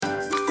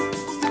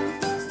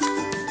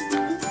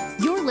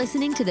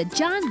listening to the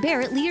John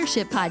Barrett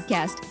Leadership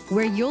Podcast,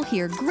 where you'll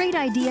hear great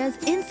ideas,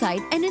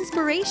 insight, and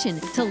inspiration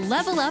to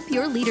level up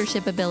your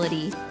leadership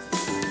ability.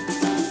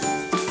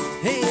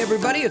 Hey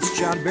everybody, it's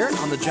John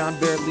Barrett on the John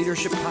Barrett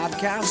Leadership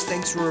Podcast.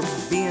 Thanks for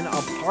being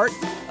a part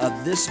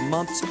of this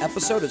month's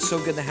episode. It's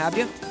so good to have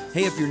you.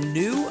 Hey, if you're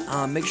new,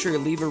 make sure you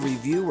leave a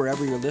review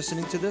wherever you're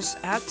listening to this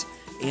at.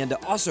 And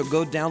also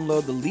go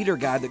download the leader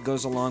guide that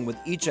goes along with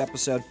each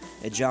episode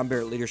at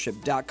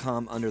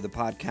johnbarrettleadership.com under the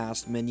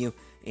podcast menu.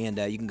 And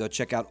you can go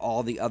check out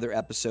all the other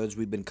episodes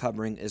we've been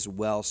covering as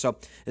well. So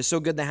it's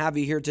so good to have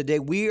you here today.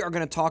 We are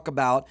going to talk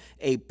about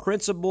a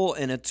principle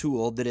and a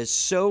tool that is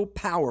so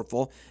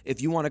powerful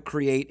if you want to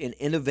create an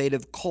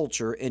innovative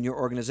culture in your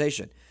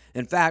organization.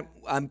 In fact,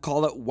 I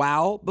call it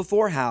WOW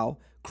before HOW,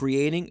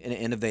 creating an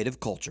innovative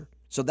culture.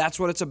 So that's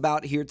what it's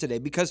about here today,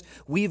 because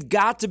we've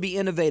got to be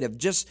innovative.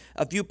 Just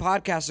a few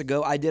podcasts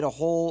ago, I did a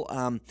whole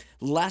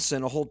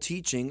lesson, a whole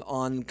teaching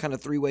on kind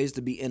of 3 ways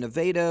to be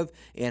innovative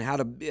and how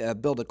to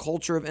build a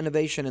culture of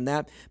innovation and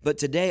that. But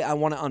today I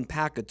want to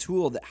unpack a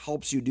tool that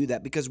helps you do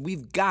that, because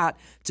we've got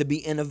to be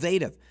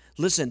innovative.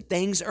 Listen,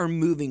 things are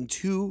moving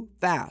too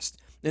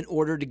fast in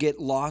order to get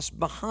lost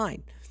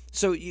behind.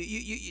 So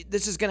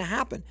this is going to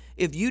happen.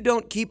 If you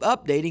don't keep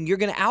updating, you're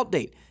going to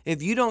outdate.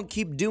 If you don't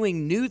keep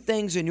doing new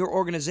things in your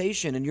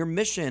organization and your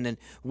mission and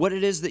what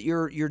it is that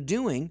you're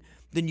doing,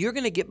 then you're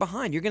going to get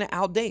behind. You're going to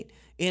outdate.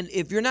 And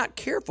if you're not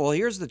careful,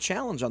 here's the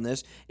challenge on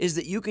this, is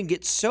that you can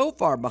get so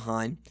far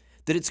behind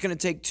that it's going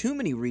to take too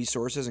many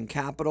resources and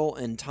capital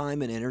and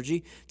time and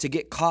energy to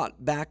get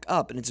caught back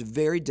up, and it's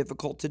very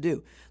difficult to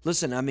do.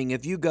 Listen, I mean,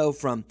 if you go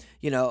from,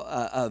 a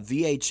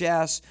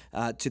VHS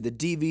to the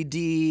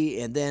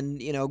DVD and then,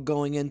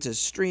 going into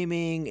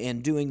streaming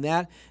and doing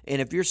that,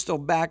 and if you're still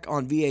back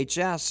on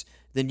VHS,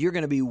 then you're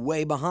going to be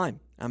way behind.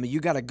 I mean,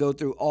 you got to go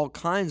through all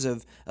kinds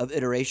of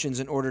iterations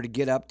in order to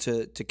get up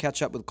to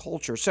catch up with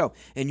culture. So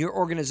in your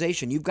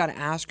organization, you've got to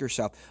ask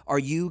yourself, are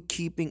you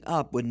keeping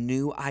up with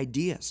new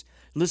ideas?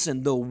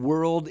 Listen, the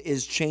world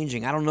is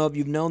changing. I don't know if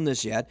you've known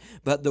this yet,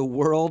 but the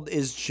world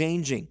is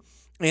changing,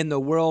 and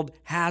the world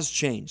has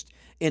changed.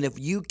 And if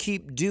you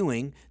keep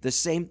doing the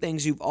same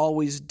things you've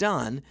always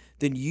done,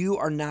 then you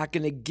are not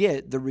going to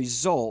get the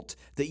result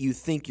that you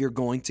think you're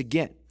going to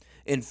get.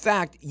 In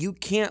fact, you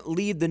can't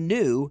leave the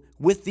new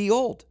with the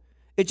old.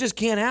 It just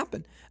can't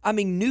happen. I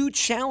mean, new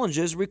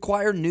challenges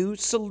require new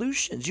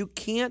solutions. You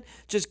can't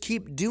just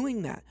keep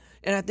doing that.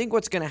 And I think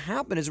what's going to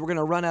happen is we're going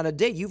to run out of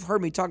date. You've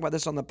heard me talk about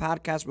this on the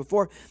podcast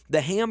before, the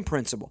ham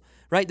principle,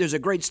 right? There's a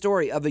great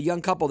story of a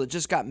young couple that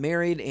just got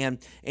married and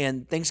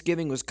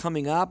Thanksgiving was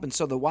coming up. And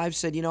so the wife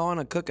said, I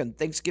want to cook a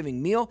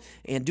Thanksgiving meal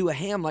and do a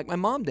ham like my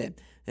mom did.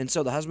 And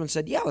so the husband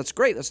said, yeah, that's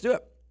great. Let's do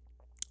it.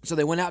 So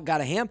they went out,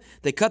 got a ham.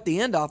 They cut the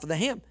end off of the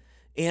ham.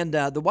 And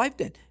the wife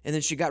did. And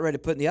then she got ready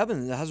to put it in the oven.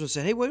 And the husband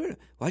said, hey, wait a minute.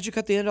 Why'd you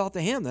cut the end off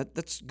the ham?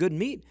 That's good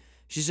meat.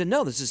 She said,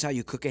 no, this is how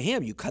you cook a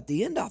ham. You cut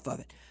the end off of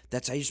it.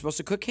 That's how you're supposed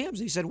to cook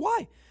hams. And he said,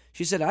 why?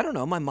 She said, I don't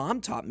know. My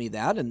mom taught me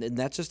that, and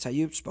that's just how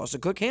you're supposed to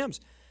cook hams.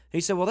 And he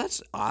said, well,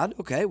 that's odd.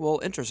 Okay, well,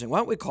 interesting. Why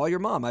don't we call your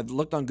mom? I've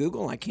looked on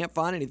Google, and I can't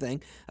find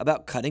anything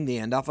about cutting the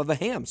end off of a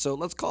ham. So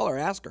let's call her,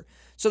 ask her.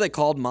 So they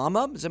called mom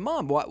up and said,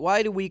 Mom,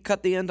 why do we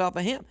cut the end off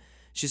a ham?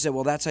 She said,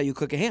 well, that's how you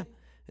cook a ham.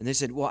 And they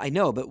said, well, I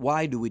know, but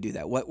why do we do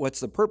that?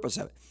 What's the purpose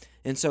of it?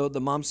 And so the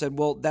mom said,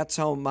 well, that's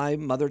how my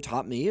mother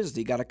taught me, is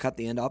you got to cut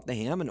the end off the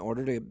ham in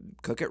order to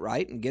cook it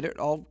right and get it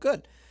all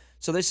good.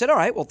 So they said, all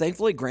right, well,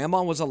 thankfully,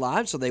 Grandma was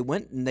alive, so they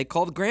went and they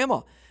called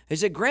Grandma. They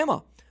said, Grandma,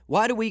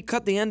 why do we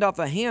cut the end off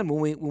a ham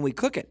when we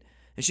cook it?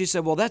 And she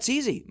said, well, that's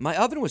easy. My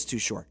oven was too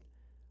short.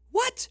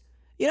 What?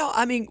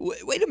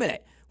 Wait a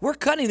minute. We're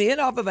cutting the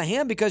end off of a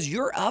ham because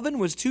your oven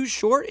was too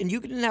short and you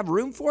didn't have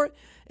room for it?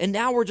 And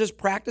now we're just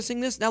practicing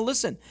this? Now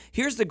listen,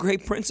 here's the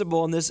great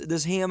principle in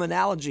this ham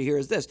analogy here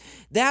is this.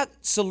 That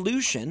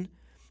solution,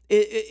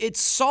 it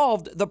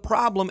solved the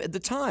problem at the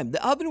time.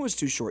 The oven was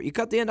too short. You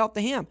cut the end off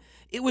the ham.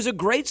 It was a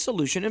great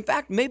solution. In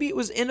fact, maybe it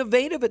was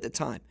innovative at the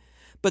time.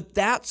 But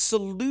that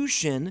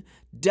solution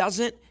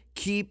doesn't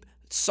keep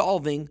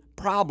solving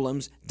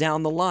problems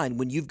down the line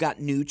when you've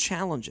got new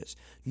challenges.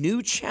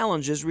 New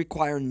challenges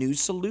require new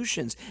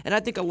solutions. And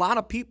I think a lot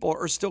of people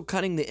are still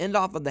cutting the end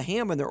off of the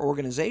ham in their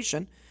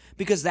organization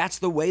because that's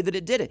the way that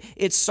it did it.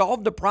 It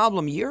solved a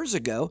problem years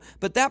ago,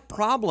 but that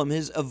problem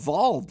has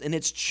evolved and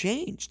it's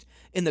changed.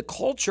 And the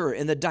culture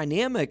and the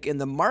dynamic and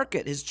the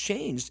market has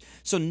changed.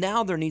 So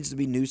now there needs to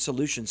be new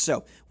solutions.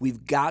 So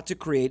we've got to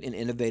create an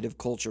innovative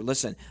culture.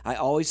 Listen, I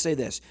always say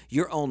this,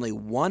 you're only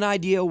one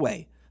idea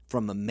away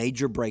from a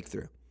major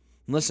breakthrough.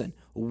 Listen,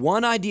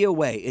 one idea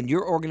away in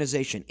your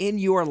organization, in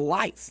your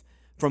life,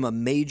 from a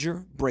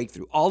major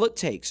breakthrough. All it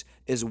takes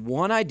is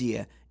one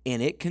idea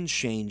and it can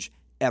change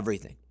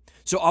everything.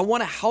 So I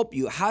want to help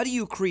you. How do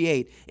you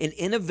create an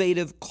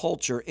innovative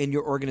culture in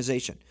your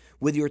organization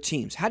with your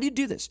teams? How do you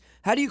do this?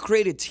 How do you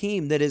create a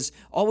team that is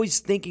always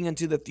thinking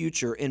into the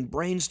future and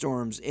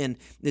brainstorms and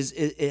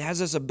it has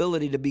this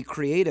ability to be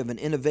creative and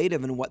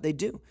innovative in what they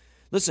do?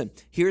 Listen,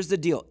 here's the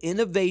deal.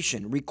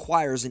 Innovation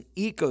requires an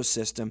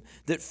ecosystem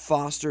that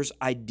fosters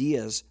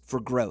ideas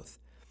for growth.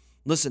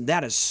 Listen,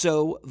 that is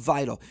so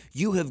vital.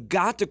 You have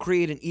got to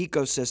create an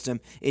ecosystem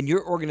in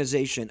your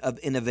organization of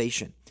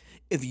innovation.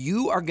 If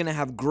you are going to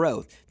have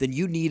growth, then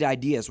you need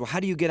ideas. Well, how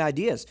do you get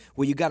ideas?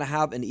 Well, you got to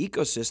have an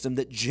ecosystem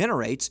that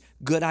generates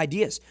good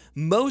ideas.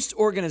 Most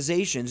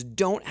organizations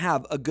don't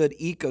have a good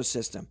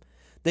ecosystem.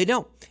 They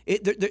don't.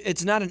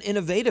 It's not an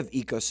innovative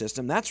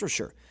ecosystem, that's for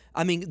sure.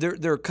 I mean,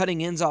 they're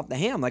cutting ends off the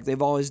ham like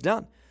they've always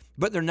done,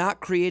 but they're not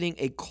creating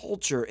a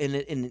culture in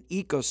an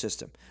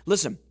ecosystem.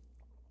 Listen,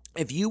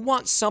 if you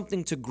want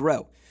something to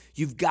grow,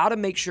 you've got to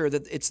make sure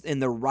that it's in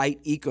the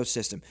right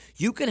ecosystem.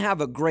 You can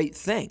have a great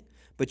thing,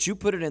 but you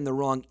put it in the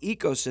wrong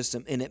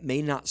ecosystem and it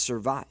may not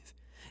survive.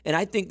 And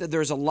I think that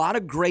there's a lot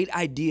of great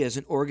ideas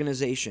in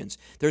organizations.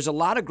 There's a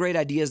lot of great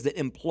ideas that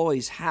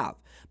employees have.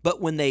 But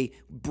when they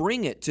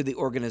bring it to the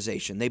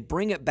organization, they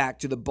bring it back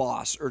to the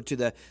boss or to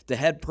the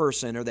head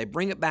person, or they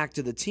bring it back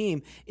to the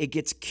team, it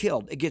gets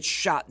killed. It gets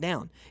shot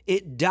down.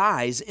 It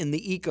dies in the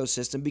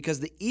ecosystem because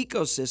the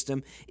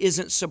ecosystem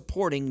isn't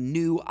supporting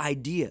new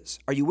ideas.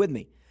 Are you with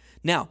me?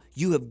 Now,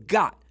 you have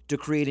got to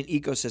create an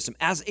ecosystem.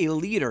 As a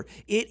leader,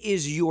 it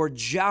is your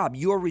job,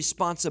 your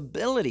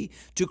responsibility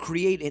to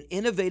create an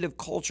innovative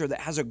culture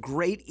that has a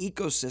great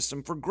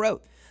ecosystem for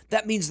growth.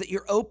 That means that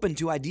you're open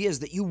to ideas,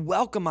 that you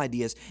welcome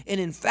ideas, and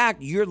in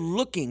fact, you're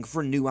looking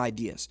for new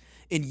ideas.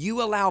 And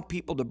you allow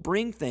people to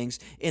bring things,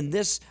 and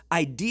this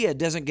idea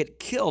doesn't get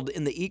killed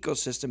in the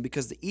ecosystem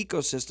because the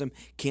ecosystem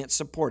can't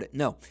support it.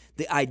 No,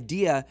 the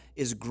idea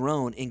is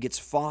grown and gets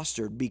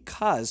fostered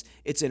because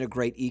it's in a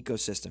great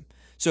ecosystem.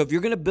 So if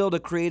you're going to build a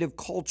creative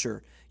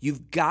culture,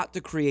 you've got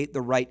to create the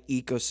right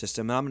ecosystem.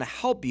 And I'm going to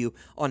help you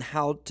on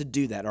how to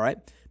do that, all right?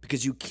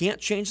 Because you can't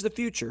change the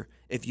future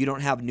if you don't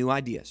have new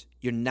ideas.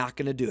 You're not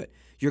going to do it.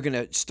 You're going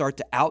to start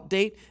to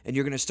outdate, and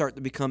you're going to start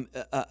to become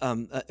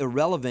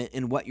irrelevant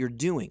in what you're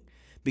doing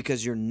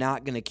because you're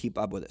not going to keep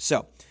up with it.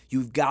 So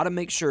you've got to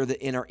make sure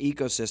that in our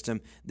ecosystem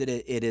that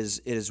it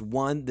is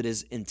one that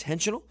is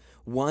intentional,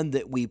 one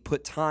that we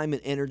put time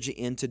and energy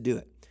in to do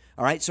it.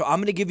 All right, so I'm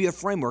going to give you a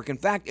framework. In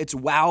fact, it's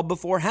wow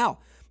before how.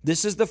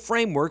 This is the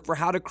framework for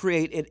how to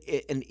create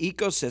an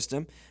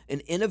ecosystem,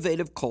 an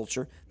innovative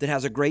culture that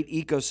has a great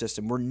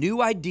ecosystem where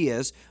new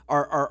ideas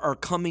are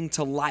coming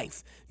to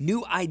life.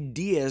 New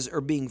ideas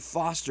are being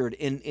fostered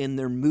and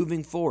they're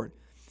moving forward.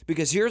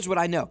 Because here's what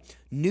I know.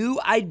 New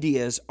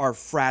ideas are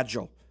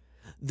fragile.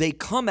 They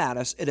come at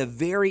us at a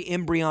very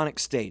embryonic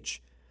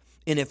stage.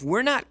 And if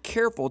we're not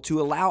careful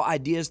to allow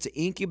ideas to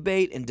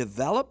incubate and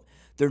develop,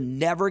 they're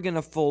never going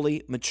to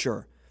fully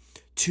mature.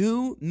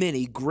 Too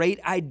many great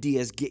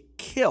ideas get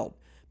killed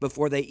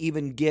before they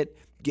even get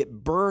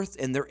birthed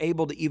and they're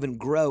able to even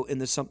grow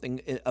into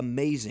something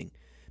amazing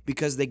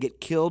because they get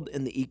killed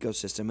in the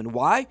ecosystem. And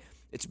why?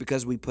 It's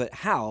because we put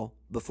how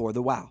before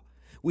the wow.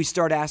 We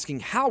start asking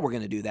how we're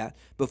going to do that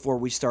before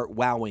we start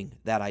wowing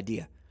that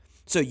idea.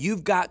 So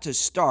you've got to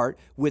start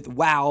with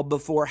wow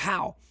before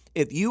how.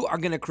 If you are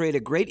going to create a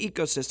great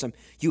ecosystem,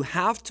 you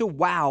have to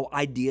wow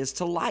ideas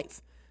to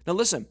life. Now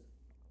listen,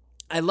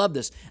 I love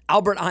this.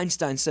 Albert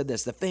Einstein said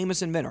this, the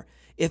famous inventor.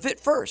 If at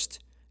first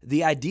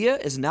the idea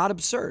is not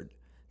absurd,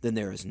 then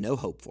there is no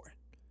hope for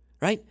it,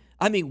 right?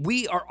 I mean,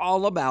 we are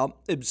all about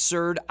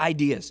absurd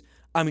ideas.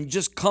 I mean,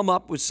 just come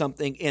up with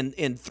something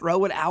and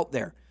throw it out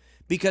there.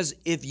 Because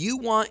if you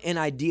want an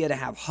idea to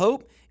have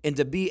hope and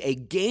to be a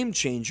game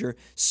changer,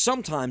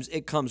 sometimes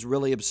it comes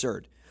really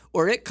absurd.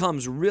 Or it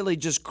comes really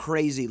just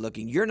crazy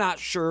looking. You're not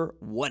sure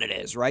what it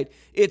is, right?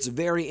 It's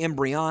very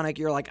embryonic.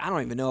 You're like, I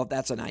don't even know if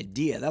that's an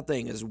idea. That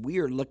thing is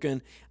weird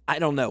looking. I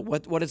don't know.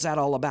 What is that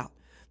all about?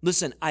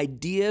 Listen,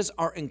 ideas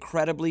are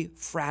incredibly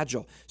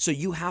fragile. So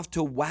you have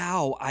to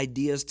wow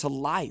ideas to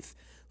life.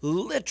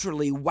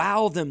 Literally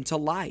wow them to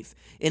life.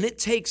 And it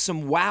takes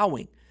some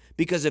wowing.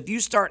 Because if you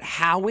start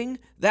howing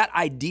that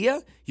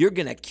idea, you're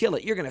going to kill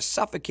it. You're going to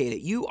suffocate it.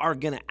 You are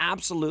going to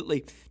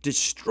absolutely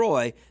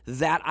destroy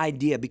that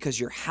idea because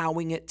you're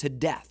howing it to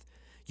death.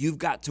 You've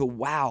got to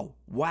wow.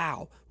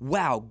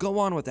 Go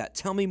on with that.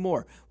 Tell me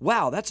more.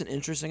 Wow, that's an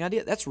interesting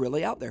idea. That's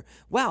really out there.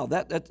 Wow,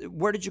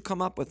 where did you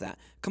come up with that?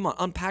 Come on,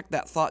 unpack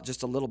that thought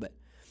just a little bit.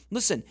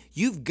 Listen,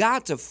 you've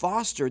got to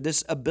foster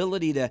this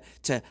ability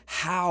to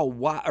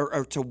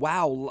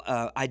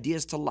wow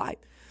ideas to life.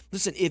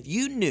 Listen, if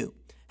you knew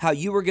how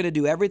you were going to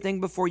do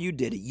everything before you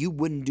did it, you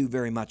wouldn't do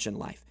very much in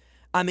life.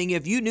 I mean,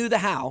 if you knew the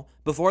how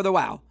before the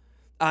wow,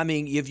 I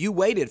mean, if you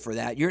waited for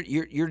that,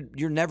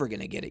 you're never going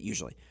to get it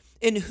usually.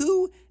 And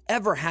who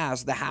ever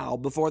has the how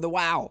before the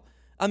wow?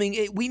 I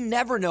mean, we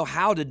never know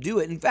how to do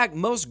it. In fact,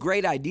 most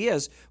great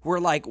ideas were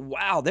like,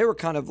 wow, they were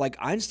kind of like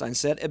Einstein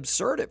said,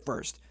 absurd at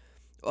first.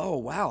 Oh,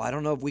 wow, I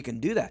don't know if we can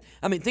do that.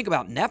 I mean, think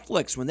about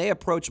Netflix when they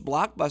approached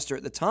Blockbuster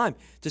at the time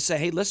to say,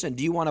 hey, listen,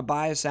 do you want to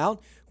buy us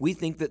out? We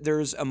think that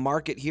there's a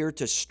market here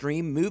to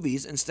stream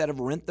movies instead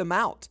of rent them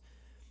out.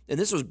 And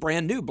this was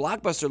brand new.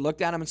 Blockbuster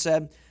looked at them and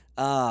said,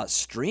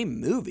 stream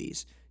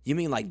movies? You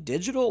mean like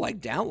digital,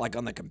 like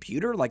on the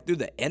computer, like through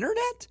the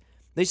internet?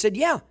 They said,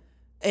 yeah.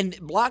 And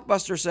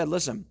Blockbuster said,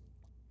 listen,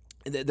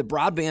 the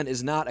broadband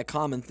is not a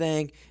common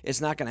thing. It's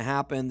not going to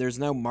happen. There's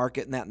no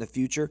market in that in the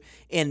future.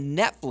 And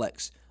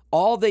Netflix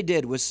All they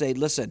did was say,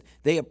 listen,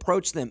 they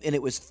approached them, and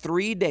it was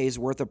 3 days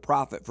worth of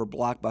profit for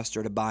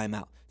Blockbuster to buy them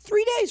out.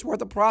 3 days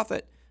worth of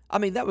profit. I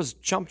mean, that was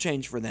chump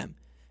change for them.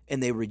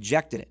 And they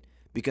rejected it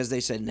because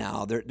they said,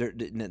 no,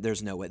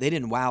 there's no way. They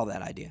didn't wow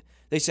that idea.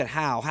 They said,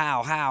 how?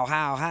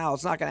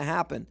 It's not going to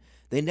happen.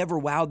 They never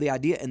wowed the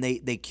idea, and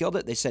they killed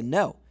it. They said,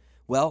 no.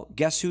 Well,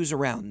 guess who's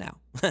around now?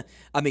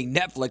 I mean,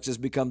 Netflix has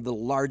become the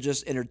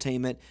largest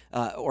entertainment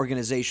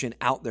organization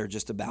out there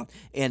just about,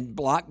 and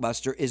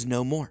Blockbuster is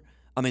no more.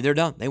 I mean, they're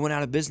done. They went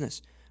out of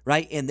business,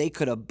 right? And they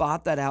could have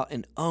bought that out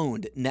and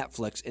owned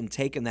Netflix and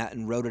taken that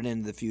and wrote it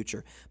into the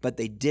future, but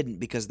they didn't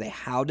because they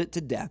howled it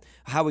to death.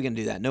 How are we going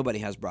to do that? Nobody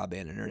has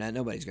broadband internet.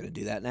 Nobody's going to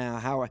do that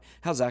now.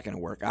 How's that going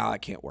to work? Oh,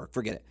 it can't work.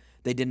 Forget it.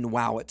 They didn't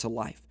wow it to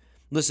life.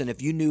 Listen,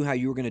 if you knew how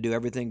you were going to do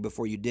everything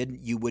before you did,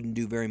 you wouldn't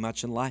do very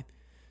much in life.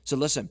 So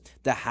listen,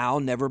 the how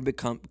never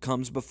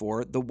comes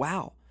before the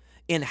wow.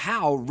 And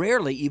how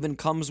rarely even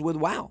comes with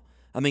wow.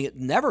 I mean, it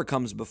never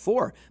comes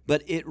before,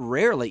 but it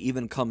rarely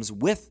even comes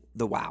with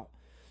the wow.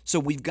 So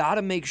we've got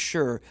to make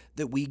sure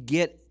that we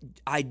get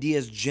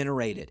ideas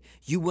generated.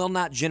 You will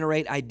not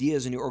generate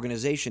ideas in your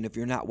organization if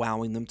you're not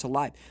wowing them to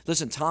life.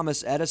 Listen,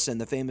 Thomas Edison,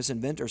 the famous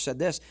inventor, said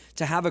this: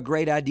 to have a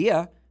great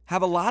idea,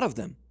 have a lot of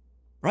them,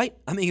 right?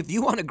 I mean, if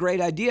you want a great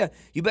idea,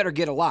 you better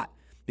get a lot,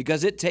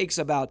 because it takes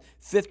about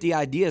 50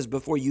 ideas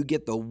before you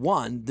get the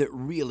one that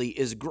really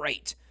is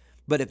great.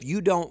 But if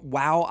you don't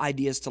wow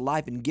ideas to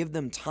life and give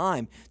them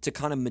time to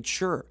kind of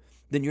mature,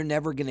 then you're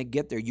never going to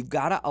get there. You've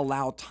got to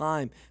allow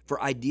time for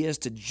ideas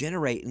to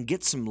generate and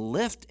get some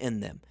lift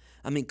in them.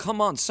 I mean, come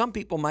on. Some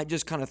people might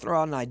just kind of throw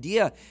out an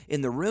idea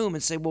in the room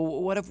and say, well,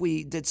 what if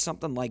we did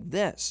something like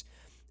this?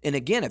 And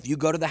again, if you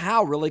go to the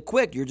how really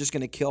quick, you're just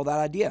going to kill that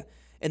idea.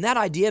 And that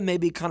idea may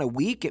be kind of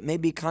weak. It may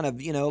be kind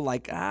of,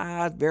 like,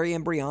 very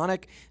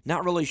embryonic.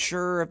 Not really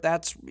sure if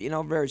that's,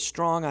 a very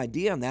strong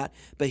idea on that.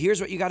 But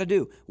here's what you got to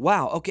do.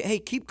 Wow. Okay. Hey,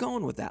 keep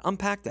going with that.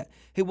 Unpack that.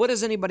 Hey, what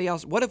does anybody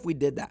else, what if we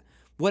did that?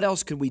 What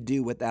else could we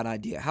do with that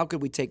idea? How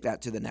could we take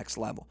that to the next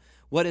level?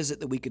 What is it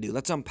that we could do?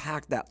 Let's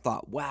unpack that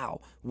thought. Wow.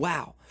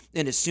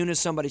 And as soon as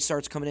somebody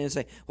starts coming in and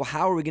say, well,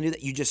 how are we going to do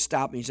that? You just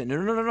stop and you say,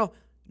 no.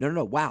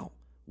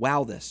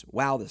 Wow this.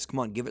 Come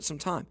on, give it some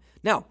time.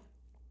 Now,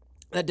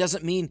 that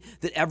doesn't mean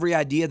that every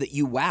idea that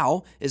you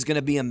wow is going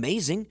to be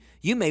amazing.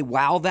 You may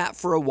wow that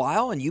for a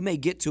while, and you may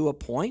get to a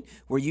point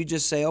where you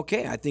just say,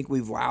 okay, I think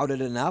we've wowed it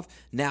enough.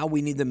 Now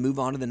we need to move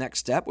on to the next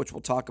step, which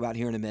we'll talk about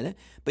here in a minute.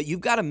 But you've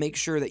got to make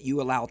sure that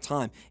you allow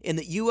time, and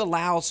that you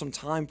allow some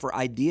time for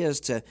ideas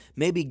to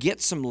maybe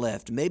get some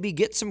lift, maybe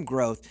get some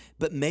growth,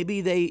 but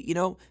maybe they,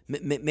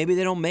 maybe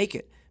they don't make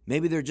it.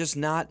 Maybe they're just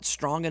not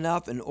strong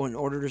enough in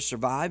order to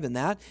survive in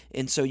that,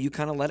 and so you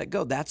kind of let it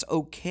go. That's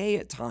okay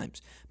at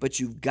times,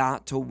 but you've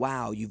got to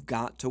wow.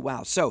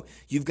 So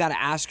you've got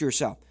to ask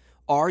yourself,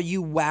 are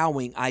you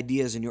wowing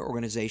ideas in your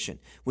organization?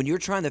 When you're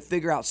trying to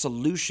figure out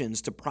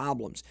solutions to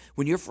problems,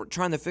 when you're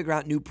trying to figure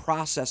out new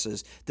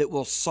processes that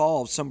will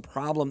solve some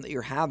problem that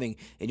you're having,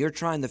 and you're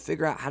trying to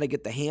figure out how to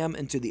get the ham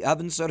into the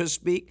oven, so to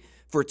speak,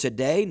 for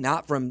today,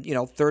 not from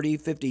 30,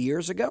 50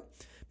 years ago,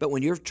 but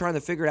when you're trying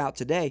to figure it out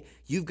today,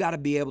 you've got to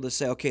be able to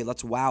say, okay,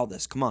 let's wow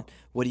this. Come on.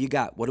 What do you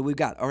got? What do we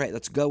got? All right,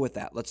 let's go with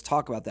that. Let's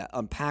talk about that,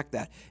 unpack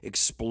that,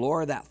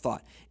 explore that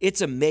thought. It's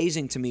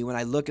amazing to me when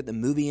I look at the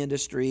movie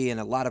industry and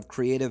a lot of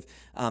creative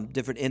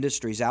different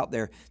industries out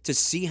there to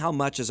see how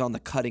much is on the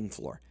cutting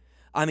floor.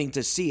 I mean,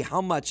 to see how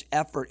much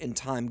effort and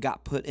time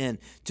got put in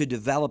to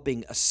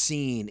developing a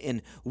scene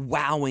and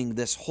wowing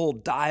this whole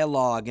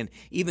dialogue, and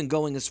even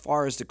going as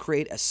far as to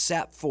create a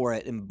set for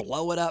it and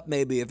blow it up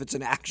maybe if it's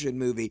an action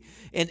movie,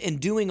 and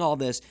doing all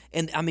this.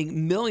 And I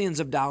mean, millions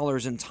of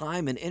dollars in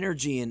time and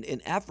energy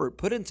and effort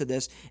put into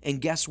this.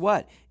 And guess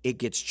what? It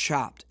gets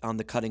chopped on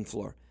the cutting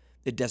floor.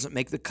 It doesn't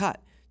make the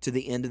cut to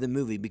the end of the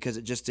movie because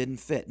it just didn't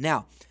fit.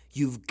 Now,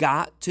 you've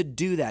got to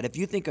do that. If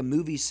you think a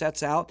movie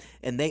sets out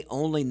and they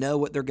only know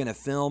what they're going to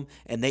film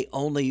and they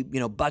only,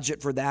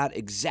 budget for that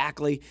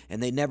exactly,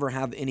 and they never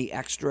have any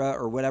extra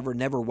or whatever,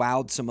 never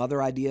wowed some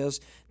other ideas,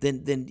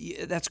 then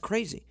that's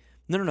crazy.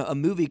 No. A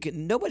movie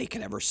nobody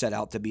can ever set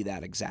out to be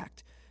that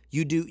exact.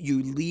 You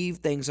leave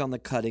things on the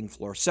cutting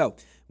floor. So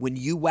when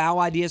you wow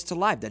ideas to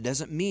life, that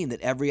doesn't mean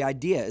that every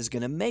idea is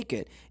going to make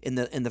it in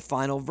the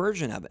final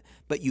version of it.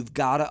 But you've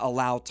got to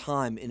allow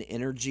time and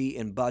energy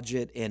and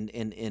budget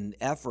and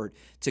effort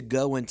to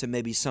go into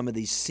maybe some of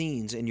these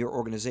scenes in your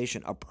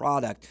organization, a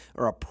product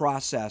or a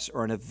process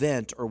or an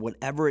event or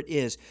whatever it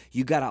is.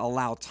 You got to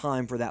allow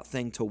time for that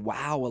thing to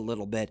wow a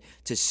little bit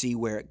to see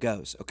where it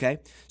goes, okay?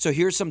 So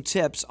here's some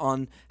tips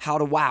on how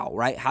to wow,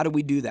 right? How do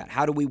we do that?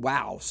 How do we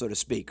wow, so to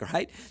speak,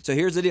 right? So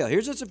here's the deal.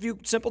 Here's just a few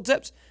simple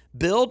tips.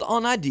 Build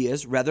on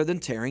ideas rather than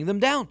tearing them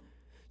down.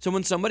 So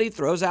when somebody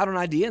throws out an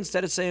idea,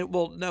 instead of saying,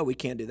 well, no, we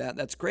can't do that.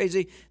 That's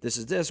crazy. This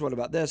is this. What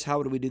about this?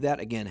 How do we do that?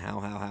 Again,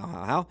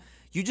 how?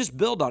 You just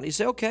build on it. You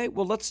say, okay,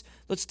 well, let's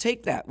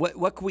take that.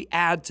 What can we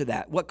add to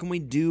that? What can we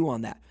do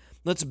on that?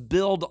 Let's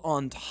build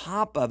on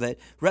top of it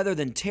rather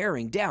than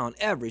tearing down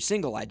every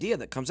single idea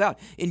that comes out.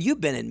 And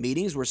you've been in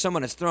meetings where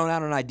someone has thrown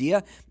out an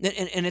idea,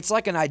 and it's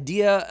like an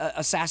idea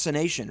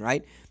assassination,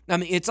 right? I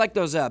mean, it's like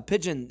those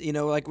pigeon,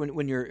 like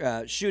when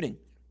you're shooting.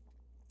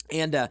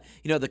 And,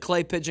 the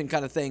clay pigeon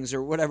kind of things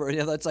or whatever,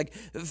 it's like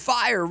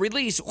fire,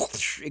 release,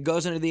 whoosh, it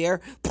goes into the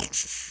air,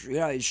 whoosh,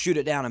 you shoot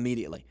it down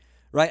immediately,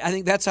 right? I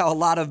think that's how a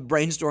lot of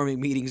brainstorming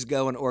meetings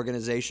go in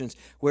organizations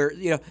where,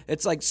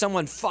 it's like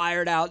someone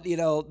fired out,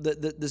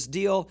 this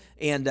deal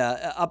and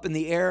up in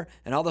the air,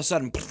 and all of a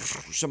sudden,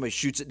 somebody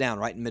shoots it down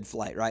right in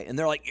mid-flight, right? And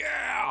they're like,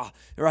 yeah,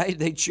 right?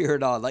 They cheer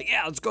it on, like,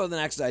 yeah, let's go to the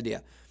next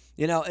idea.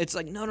 It's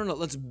like, no,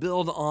 let's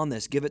build on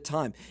this. Give it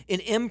time.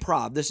 In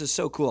improv, this is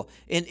so cool.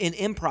 In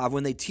improv,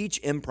 when they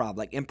teach improv,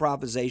 like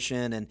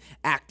improvisation and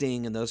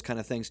acting and those kind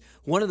of things,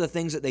 one of the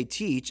things that they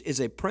teach is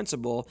a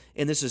principle,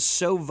 and this is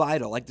so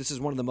vital, like this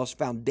is one of the most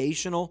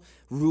foundational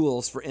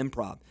rules for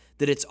improv,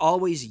 that it's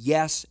always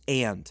yes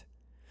and.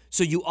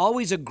 So you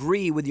always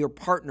agree with your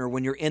partner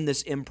when you're in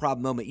this improv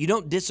moment. You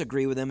don't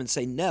disagree with them and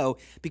say no,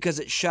 because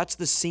it shuts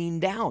the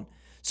scene down.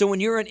 So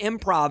when you're in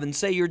improv and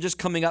say you're just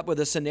coming up with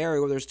a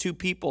scenario where there's two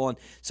people and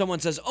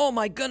someone says, "Oh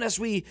my goodness,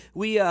 we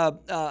got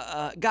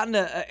in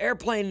an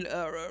airplane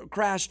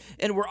crash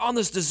and we're on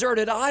this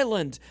deserted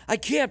island. I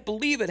can't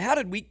believe it. How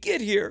did we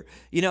get here?"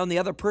 And the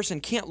other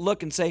person can't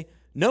look and say,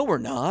 "No, we're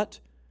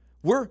not.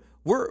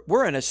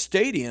 We're in a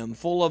stadium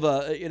full of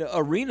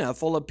arena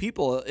full of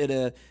people at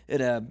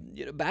a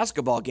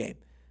basketball game."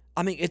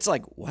 I mean, it's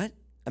like, what?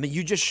 I mean,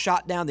 you just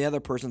shot down the other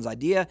person's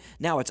idea.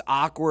 Now it's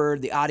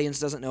awkward. The audience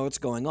doesn't know what's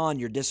going on.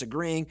 You're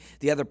disagreeing.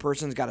 The other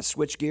person's got to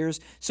switch gears.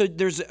 So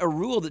there's a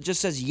rule that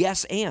just says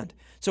yes and.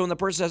 So when the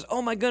person says,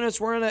 "Oh my goodness,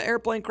 we're in an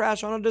airplane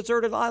crash on a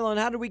deserted island.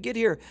 How did we get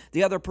here?"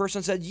 The other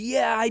person said,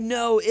 "Yeah, I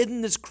know.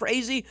 Isn't this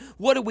crazy?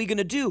 What are we going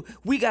to do?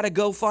 We got to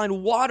go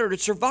find water to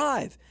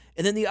survive."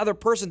 And then the other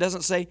person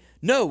doesn't say,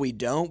 "No, we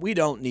don't. We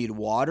don't need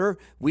water.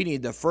 We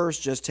need to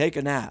first just take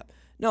a nap."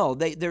 No,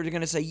 they're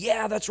going to say,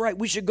 "Yeah, that's right.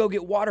 We should go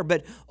get water.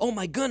 But, oh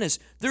my goodness,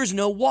 there's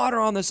no water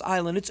on this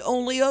island. It's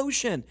only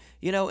ocean."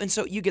 And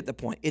so you get the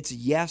point. It's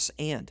yes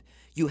and.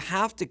 You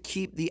have to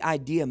keep the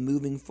idea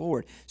moving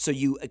forward. So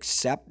you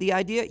accept the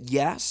idea,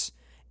 yes,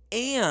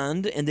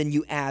 and then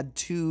you add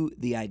to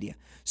the idea.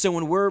 So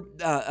when we're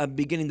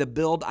beginning to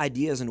build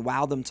ideas and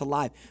wow them to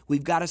life,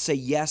 we've got to say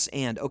yes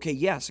and. Okay,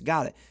 yes,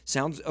 got it.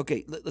 Sounds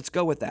okay. Let's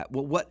go with that.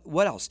 Well,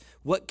 what else?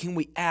 What can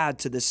we add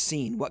to this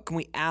scene? What can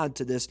we add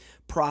to this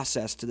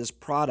process, to this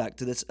product,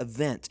 to this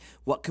event?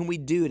 What can we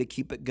do to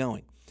keep it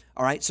going?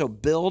 All right, so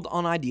build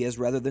on ideas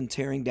rather than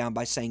tearing down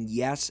by saying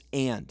yes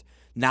and,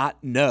 not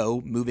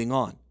no, moving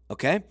on.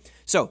 Okay?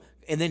 So,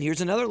 and then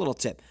here's another little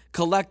tip.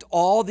 Collect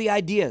all the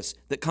ideas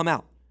that come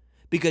out,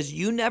 because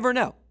you never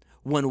know.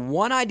 When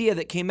one idea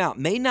that came out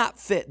may not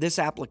fit this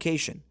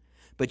application,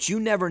 but you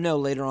never know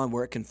later on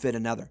where it can fit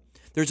another.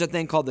 There's a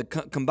thing called the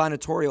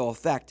combinatorial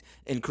effect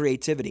in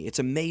creativity. It's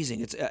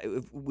amazing.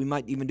 We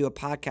might even do a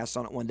podcast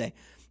on it one day.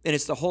 And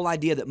it's the whole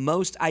idea that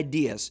most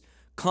ideas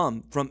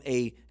come from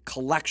a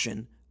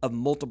collection of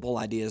multiple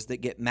ideas that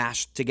get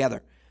mashed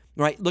together.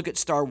 Right? Look at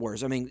Star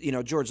Wars. I mean,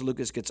 George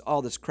Lucas gets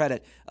all this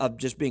credit of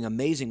just being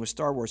amazing with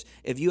Star Wars.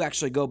 If you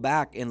actually go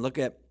back and look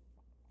at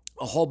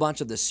a whole bunch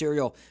of the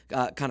serial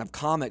kind of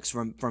comics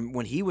from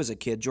when he was a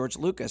kid, George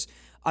Lucas,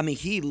 I mean,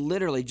 he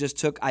literally just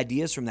took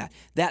ideas from that.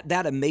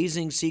 That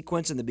amazing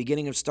sequence in the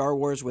beginning of Star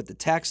Wars with the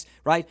text,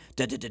 right?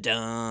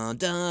 Da-da-da-dun,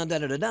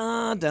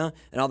 dun-da-da-da-dun,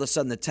 and all of a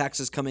sudden the text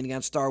is coming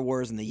against Star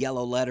Wars and the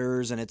yellow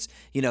letters, and it's,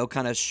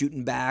 kind of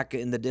shooting back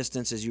in the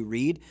distance as you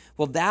read.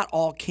 Well, that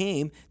all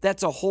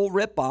that's a whole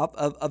ripoff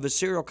of a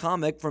serial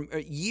comic from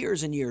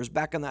years and years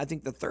back in, I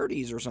think, the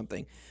 30s or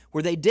something,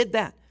 where they did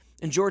that.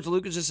 And George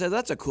Lucas just said,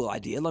 "That's a cool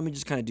idea. Let me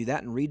just kind of do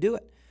that and redo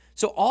it."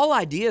 So all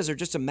ideas are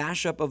just a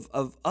mashup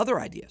of other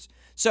ideas.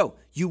 So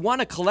you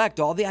want to collect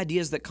all the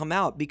ideas that come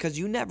out, because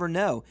you never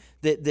know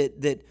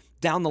that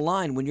down the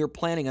line when you're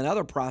planning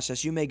another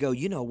process, you may go,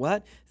 "You know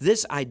what?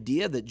 This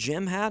idea that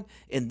Jim had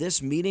in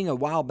this meeting a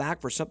while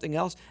back for something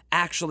else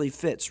actually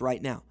fits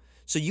right now."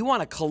 So you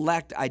want to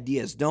collect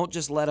ideas. Don't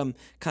just let them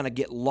kind of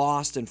get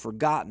lost and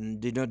forgotten.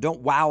 Don't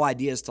wow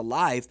ideas to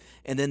life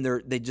and then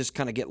they just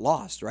kind of get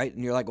lost, right?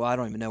 And you're like, "Well, I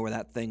don't even know where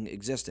that thing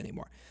exists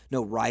anymore."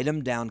 No, write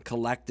them down,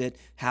 collect it,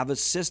 have a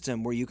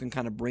system where you can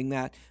kind of bring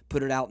that,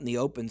 put it out in the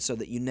open, so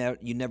that you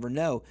never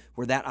know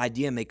where that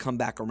idea may come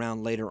back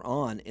around later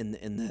on in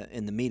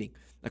the meeting.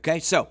 Okay,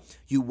 so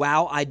you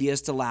wow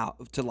ideas to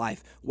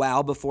life.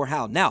 Wow before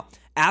how. Now,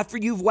 after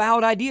you've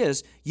wowed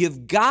ideas,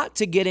 you've got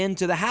to get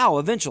into the how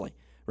eventually.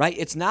 Right?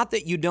 It's not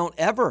that you don't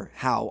ever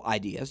how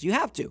ideas. You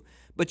have to.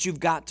 But you've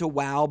got to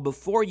wow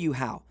before you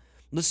how.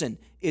 Listen,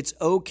 it's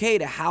okay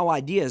to how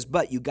ideas,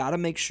 but you got to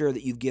make sure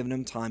that you've given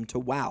them time to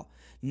wow.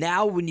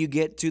 Now, when you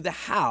get to the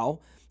how,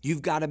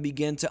 you've got to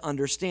begin to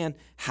understand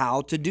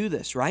how to do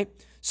this, right?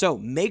 So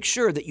make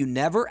sure that you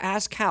never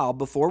ask how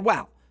before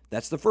wow.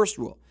 That's the first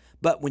rule.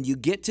 But when you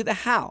get to the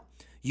how,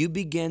 you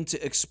begin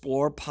to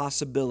explore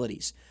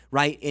possibilities,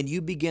 right? And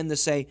you begin to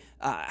say,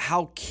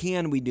 how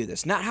can we do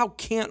this? Not how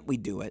can't we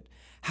do it.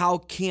 How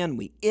can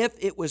we? If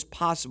it was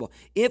possible,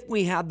 if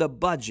we had the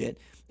budget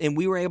and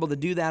we were able to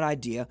do that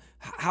idea,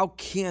 how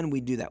can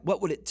we do that?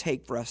 What would it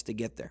take for us to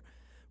get there?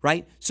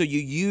 right? So you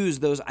use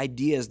those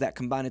ideas, that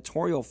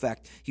combinatorial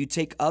effect. You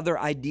take other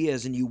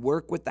ideas and you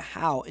work with the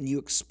how and you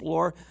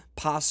explore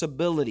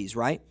possibilities,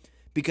 right?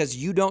 Because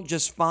you don't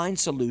just find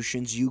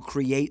solutions, you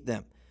create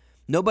them.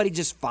 Nobody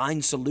just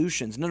finds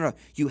solutions. No.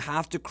 You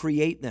have to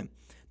create them.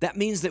 That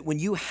means that when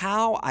you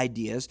how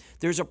ideas,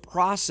 there's a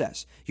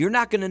process. You're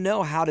not going to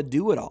know how to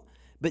do it all,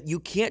 but you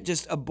can't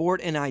just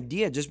abort an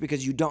idea just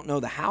because you don't know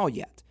the how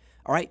yet.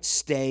 All right?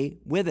 Stay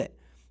with it,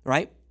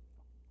 right?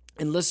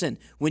 And listen,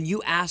 when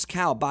you ask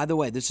how, by the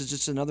way, this is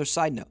just another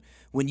side note.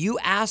 When you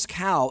ask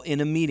how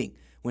in a meeting,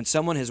 when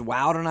someone has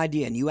wowed an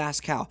idea and you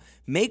ask how,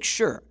 make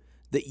sure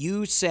that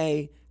you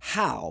say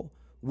how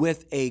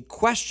with a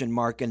question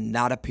mark and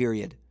not a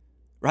period.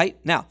 Right?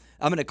 Now,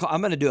 I'm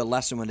gonna do a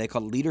lesson one day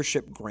called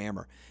leadership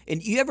grammar.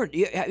 And have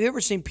you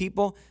ever seen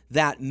people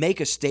that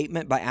make a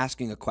statement by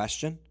asking a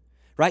question?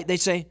 Right? They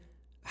say,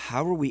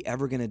 "How are we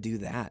ever gonna do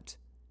that?"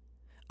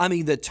 I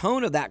mean, the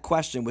tone of that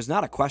question was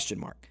not a question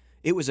mark.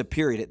 It was a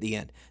period at the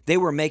end. They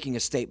were making a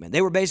statement.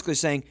 They were basically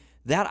saying,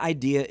 "That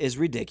idea is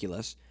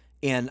ridiculous,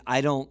 and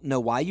I don't know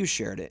why you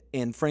shared it.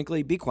 And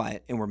frankly, be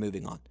quiet, and we're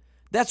moving on."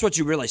 That's what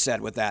you really said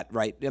with that,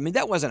 right? I mean,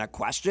 that wasn't a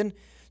question.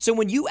 So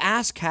when you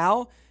ask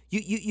how,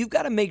 you've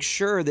got to make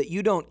sure that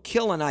you don't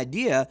kill an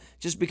idea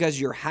just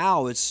because your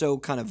how is so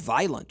kind of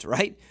violent,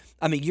 right?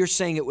 I mean, you're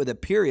saying it with a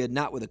period,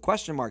 not with a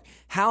question mark.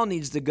 How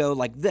needs to go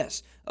like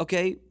this.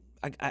 Okay,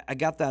 I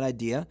got that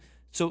idea.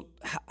 So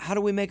how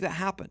do we make that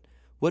happen?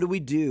 What do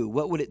we do?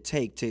 What would it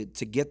take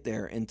to get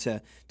there and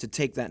to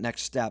take that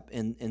next step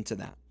into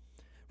that?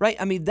 Right?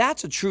 I mean,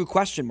 that's a true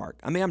question mark.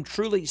 I mean, I'm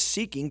truly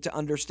seeking to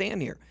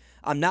understand here.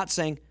 I'm not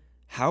saying,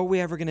 how are we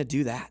ever going to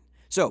do that?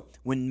 So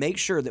make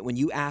sure that when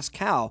you ask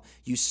how,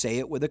 you say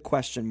it with a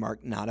question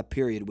mark, not a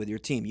period with your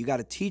team. You got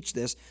to teach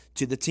this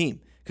to the team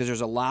because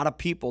there's a lot of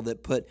people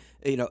that put,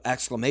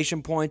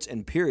 exclamation points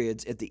and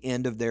periods at the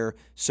end of their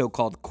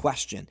so-called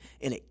question,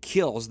 and it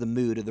kills the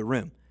mood of the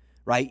room.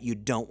 Right? You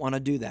don't want to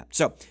do that.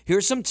 So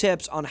here's some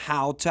tips on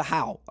how to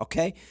how,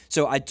 okay?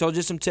 So I told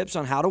you some tips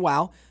on how to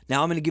wow.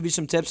 Now I'm going to give you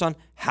some tips on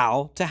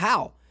how to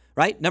how,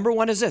 right? Number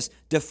one is this: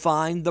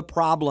 define the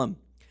problem.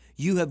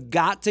 You have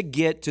got to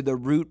get to the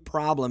root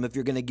problem if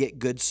you're going to get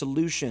good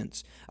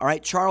solutions. All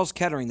right, Charles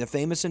Kettering, the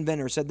famous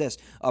inventor, said this: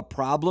 a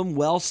problem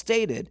well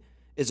stated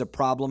is a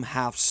problem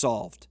half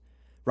solved,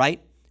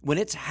 right? When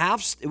it's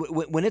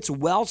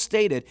well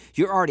stated,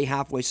 you're already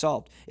halfway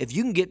solved. If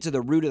you can get to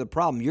the root of the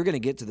problem, you're going to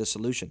get to the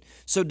solution.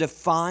 So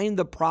define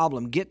the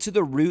problem. Get to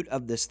the root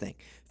of this thing.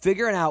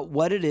 Figuring out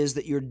what it is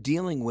that you're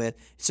dealing with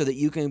so that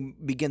you can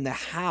begin to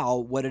how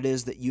what it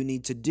is that you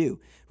need to do,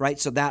 right?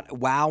 So that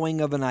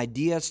wowing of an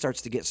idea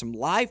starts to get some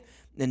life,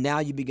 and now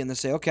you begin to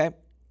say, okay,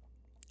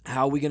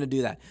 how are we going to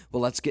do that?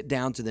 Well, let's get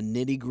down to the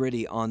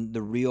nitty-gritty on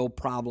the real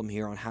problem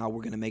here on how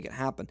we're going to make it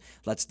happen.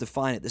 Let's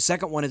define it. The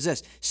second one is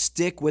this: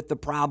 stick with the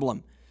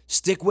problem.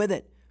 Stick with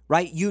it,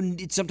 right?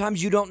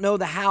 Sometimes you don't know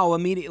the how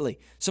immediately.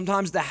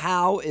 Sometimes the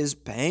how is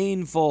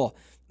painful.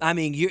 I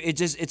mean,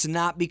 it's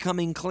not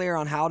becoming clear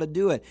on how to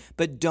do it,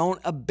 but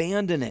don't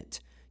abandon it.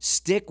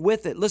 Stick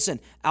with it. Listen,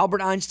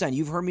 Albert Einstein,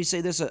 you've heard me say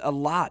this a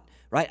lot,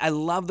 right? I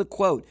love the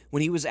quote.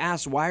 When he was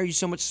asked, why are you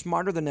so much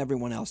smarter than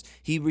everyone else?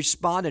 He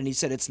responded and he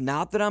said, it's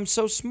not that I'm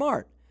so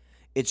smart.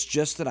 It's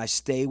just that I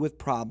stay with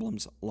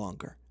problems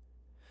longer.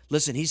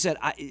 Listen, he said,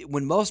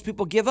 when most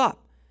people give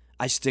up,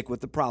 I stick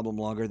with the problem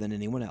longer than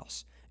anyone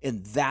else.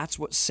 And that's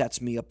what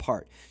sets me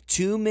apart.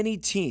 Too many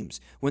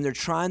teams, when they're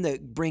trying to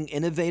bring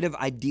innovative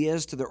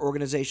ideas to their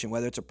organization,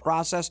 whether it's a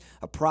process,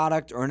 a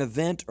product, or an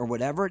event, or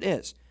whatever it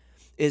is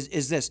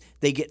this: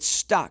 they get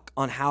stuck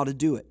on how to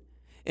do it.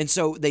 And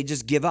so they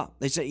just give up.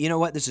 They say, you know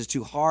what, this is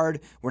too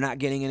hard. We're not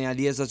getting any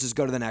ideas. Let's just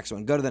go to the next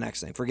one. Go to the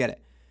next thing. Forget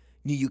it.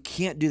 You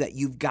can't do that.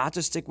 You've got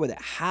to stick with it.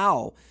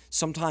 How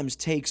sometimes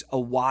takes a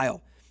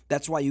while.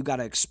 That's why you got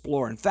to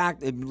explore. In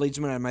fact, it leads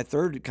me to my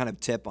third kind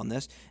of tip on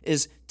this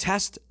is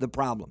test the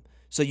problem.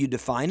 So you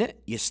define it,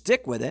 you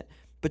stick with it,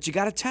 but you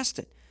got to test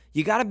it.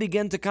 You got to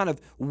begin to kind of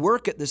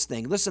work at this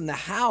thing. Listen, the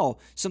how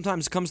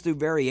sometimes comes through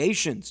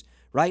variations,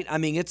 right? I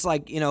mean, it's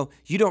like,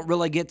 you don't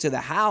really get to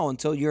the how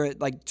until you're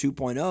at like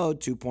 2.0,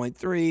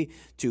 2.3,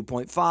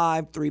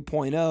 2.5,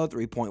 3.0,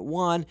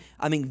 3.1.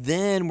 I mean,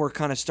 then we're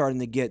kind of starting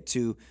to get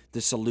to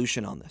the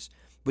solution on this.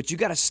 But you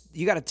got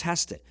to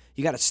test it.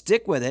 You got to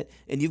stick with it,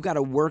 and you've got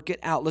to work it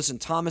out. Listen,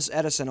 Thomas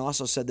Edison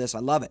also said this. I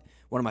love it.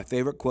 One of my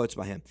favorite quotes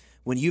by him.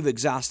 When you've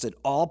exhausted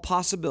all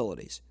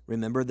possibilities,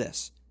 remember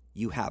this: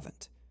 you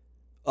haven't.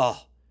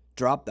 Oh,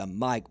 drop the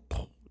mic.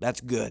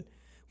 That's good.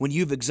 When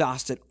you've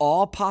exhausted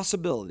all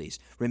possibilities,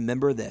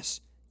 remember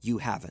this: you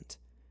haven't.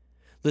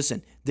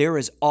 Listen, there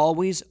is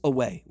always a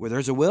way. Where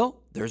there's a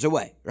will, there's a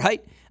way,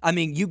 right? I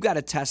mean, you've got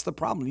to test the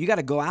problem. You got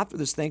to go after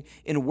this thing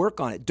and work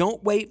on it.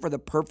 Don't wait for the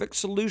perfect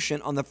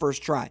solution on the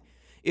first try.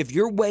 If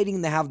you're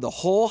waiting to have the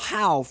whole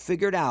how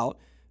figured out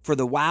for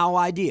the wow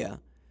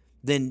idea,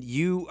 then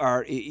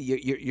you're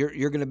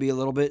going to be a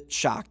little bit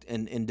shocked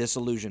and in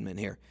disillusionment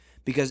here,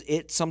 because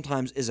it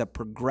sometimes is a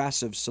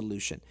progressive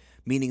solution.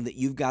 meaning that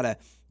you've got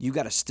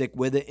to stick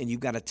with it and you've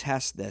got to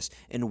test this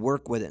and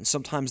work with it. And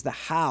sometimes the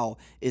how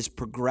is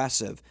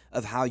progressive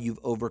of how you've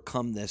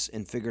overcome this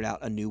and figured out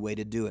a new way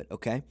to do it,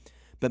 okay?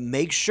 But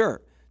make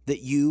sure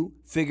that you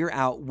figure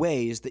out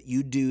ways that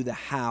you do the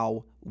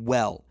how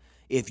well.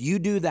 If you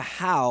do the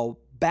how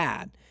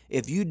bad,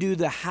 if you do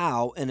the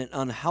how in an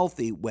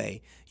unhealthy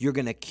way, you're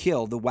going to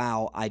kill the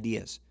wow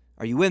ideas.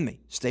 Are you with me?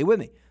 Stay with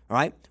me, all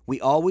right?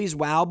 We always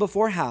wow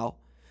before how,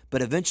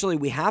 but eventually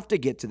we have to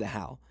get to the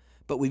how.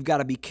 But we've got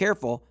to be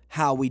careful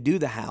how we do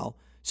the how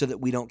so that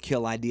we don't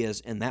kill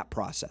ideas in that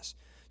process.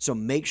 So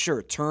make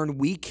sure, turn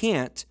we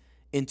can't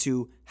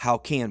into how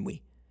can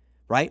we,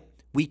 right?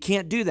 We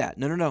can't do that.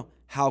 No.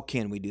 How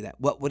can we do that?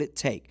 What would it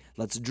take?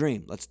 Let's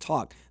dream. Let's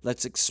talk.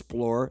 Let's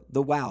explore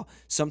the wow.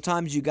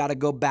 Sometimes you got to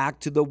go back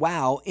to the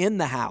wow in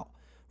the how,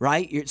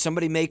 right?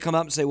 Somebody may come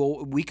up and say,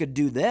 well, we could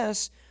do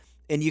this.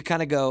 And you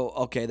kind of go,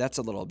 okay, that's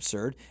a little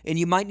absurd. And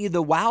you might need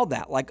to wow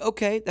that. Like,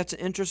 okay, that's an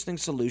interesting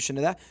solution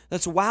to that.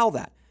 Let's wow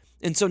that.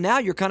 And so now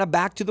you're kind of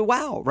back to the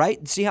wow,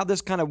 right? See how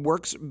this kind of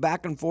works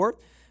back and forth?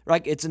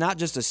 Right? It's not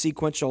just a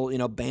sequential,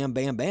 bam,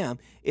 bam, bam.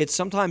 It's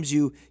sometimes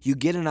you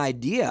get an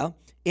idea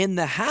in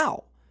the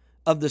how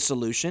of the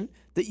solution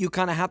that you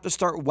kind of have to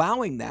start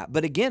wowing that.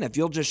 But again, if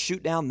you'll just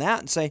shoot down that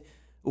and say,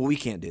 well, we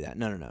can't do that.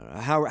 No.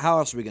 How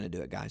else are we going to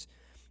do it, guys?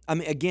 I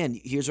mean, again,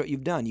 here's what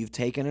you've done. You've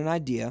taken an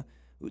idea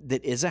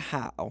that is a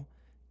how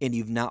and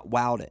you've not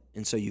wowed it.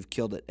 And so you've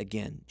killed it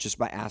again just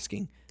by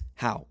asking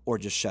how or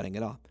just shutting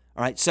it off.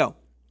 All right. So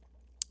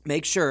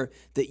make sure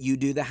that you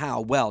do the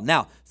how well.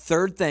 Now,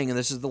 third thing, and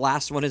this is the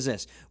last one, is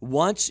this.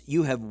 Once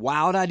you have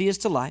wowed ideas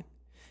to life,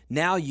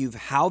 now you've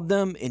howed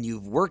them and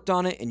you've worked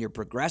on it and you're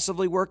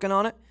progressively working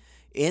on it.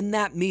 In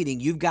that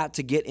meeting, you've got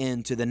to get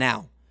into the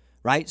now,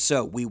 right?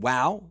 So we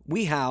wow,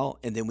 we how,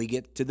 and then we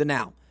get to the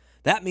now.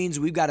 That means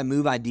we've got to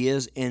move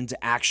ideas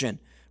into action,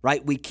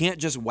 right? We can't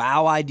just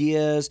wow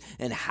ideas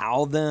and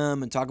how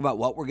them and talk about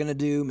what we're going to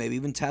do, maybe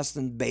even test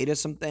and beta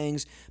some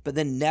things, but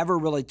then never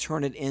really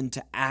turn it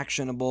into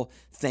actionable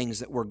things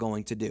that we're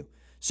going to do.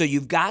 So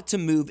you've got to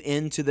move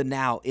into the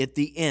now at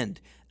the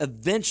end.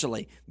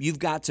 Eventually, you've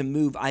got to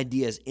move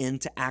ideas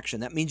into action.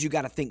 That means you've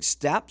got to think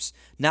steps,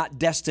 not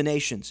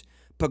destinations.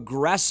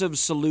 Progressive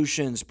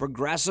solutions,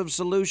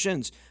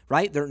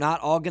 right? They're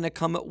not all going to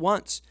come at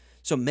once.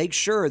 So make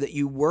sure that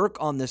you work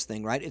on this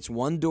thing, right? It's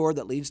one door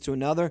that leads to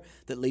another,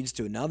 that leads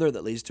to another,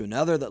 that leads to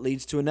another, that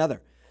leads to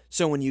another.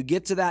 So when you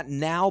get to that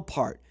now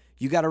part,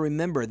 you got to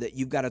remember that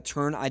you've got to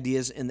turn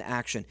ideas into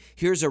action.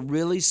 Here's a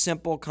really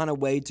simple kind of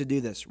way to do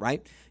this,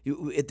 right?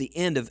 At the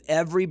end of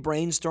every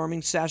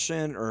brainstorming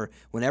session or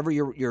whenever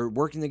you're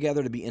working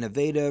together to be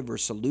innovative or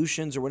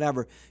solutions or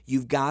whatever,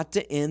 you've got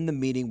to end the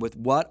meeting with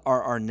what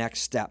are our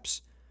next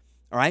steps,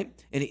 all right?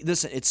 And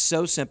listen, it's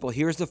so simple.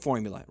 Here's the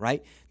formula,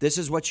 right? This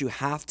is what you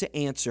have to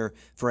answer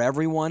for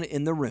everyone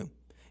in the room.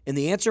 And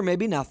the answer may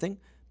be nothing,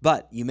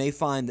 but you may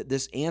find that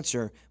this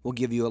answer will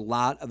give you a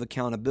lot of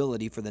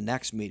accountability for the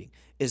next meeting.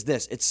 Is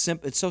this? It's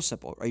simple. It's so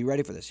simple. Are you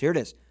ready for this? Here it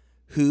is.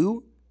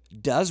 Who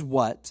does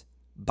what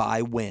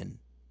by when?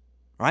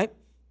 All right?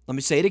 Let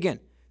me say it again.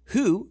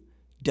 Who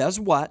does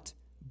what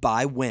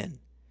by when?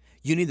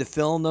 You need to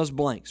fill in those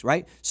blanks,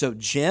 right? So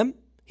Jim,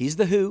 he's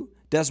the who,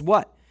 does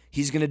what?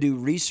 He's going to do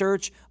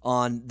research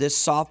on this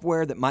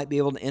software that might be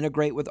able to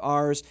integrate with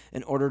ours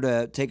in order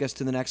to take us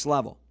to the next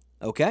level.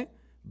 Okay?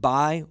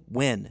 By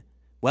when?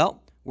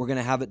 Well, we're going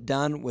to have it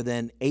done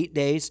within 8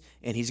 days,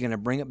 and he's going to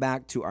bring it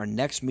back to our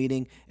next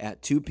meeting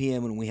at 2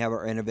 p.m. when we have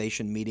our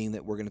innovation meeting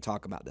that we're going to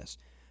talk about this,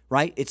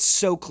 right? It's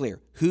so clear.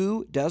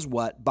 Who does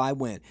what by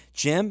when?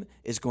 Jim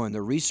is going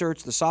to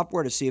research the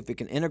software to see if it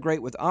can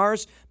integrate with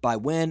ours. By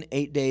when?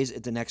 8 days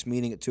at the next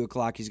meeting at 2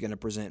 o'clock, he's going to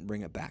present and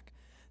bring it back.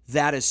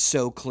 That is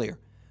so clear.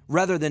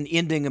 Rather than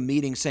ending a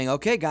meeting saying,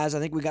 okay, guys, I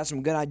think we got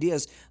some good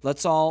ideas.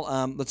 Let's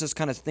just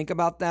kind of think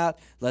about that.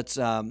 Let's,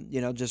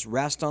 just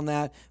rest on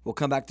that. We'll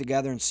come back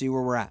together and see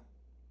where we're at.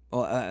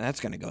 Well, that's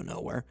going to go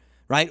nowhere,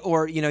 right?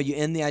 Or, you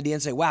end the idea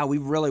and say, wow,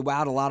 we've really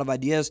wowed a lot of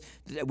ideas.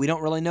 We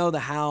don't really know the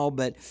how,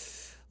 but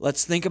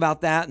let's think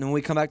about that. And when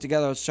we come back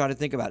together, let's try to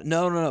think about it.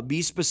 No.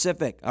 Be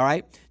specific, all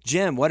right?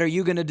 Jim, what are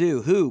you going to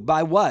do? Who?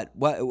 By what?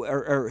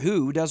 Or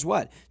who does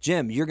what?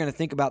 Jim, you're going to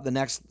think about the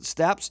next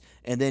steps,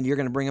 and then you're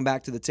going to bring them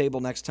back to the table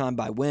next time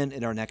by when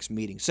in our next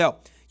meeting. So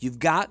you've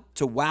got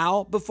to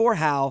wow before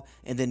how,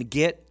 and then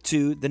get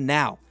to the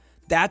now.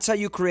 That's how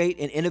you create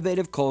an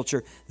innovative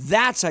culture.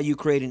 That's how you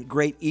create a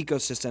great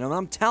ecosystem. And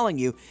I'm telling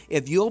you,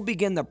 if you'll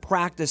begin to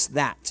practice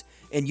that,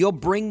 and you'll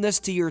bring this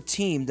to your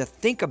team to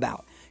think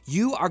about,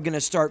 you are going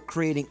to start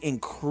creating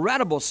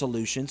incredible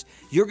solutions.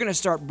 You're going to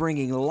start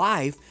bringing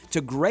life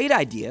to great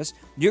ideas.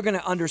 You're going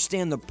to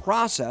understand the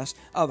process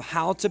of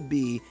how to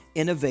be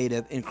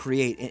innovative and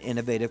create an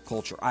innovative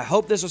culture. I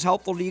hope this was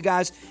helpful to you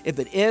guys. If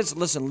it is,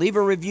 listen, leave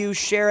a review,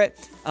 share it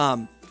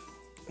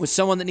with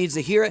someone that needs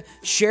to hear it.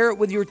 Share it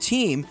with your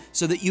team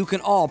so that you can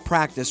all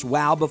practice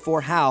wow before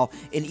how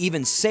and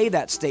even say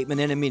that statement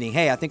in a meeting.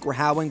 Hey, I think we're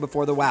howling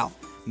before the wow.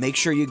 Make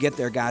sure you get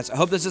there, guys. I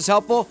hope this is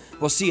helpful.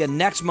 We'll see you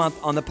next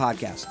month on the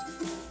podcast.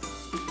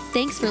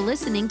 Thanks for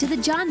listening to the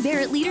John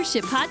Barrett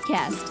Leadership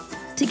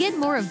Podcast. To get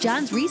more of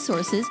John's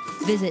resources,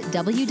 visit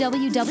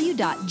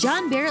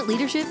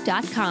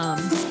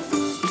www.johnbarrettleadership.com.